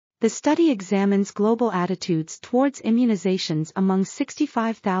The study examines global attitudes towards immunizations among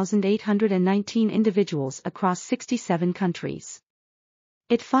 65,819 individuals across 67 countries.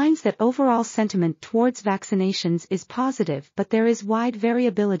 It finds that overall sentiment towards vaccinations is positive, but there is wide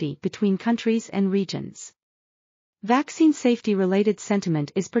variability between countries and regions. Vaccine safety-related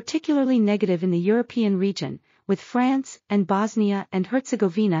sentiment is particularly negative in the European region, with France and Bosnia and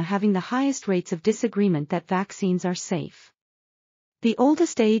Herzegovina having the highest rates of disagreement that vaccines are safe. The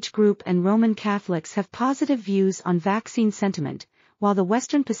oldest age group and Roman Catholics have positive views on vaccine sentiment, while the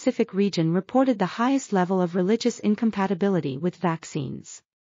Western Pacific region reported the highest level of religious incompatibility with vaccines.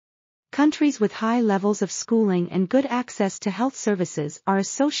 Countries with high levels of schooling and good access to health services are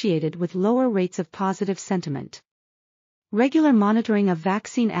associated with lower rates of positive sentiment. Regular monitoring of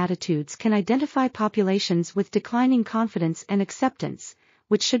vaccine attitudes can identify populations with declining confidence and acceptance,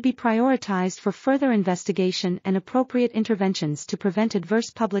 which should be prioritized for further investigation and appropriate interventions to prevent adverse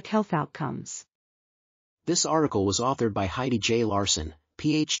public health outcomes. This article was authored by Heidi J. Larson,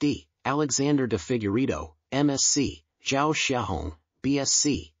 Ph.D., Alexandre de Figueiredo, MSc, Zhao Xiahong,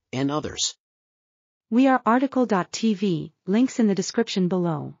 BSc, and others. We are RTCLTV, links in the description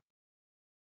below.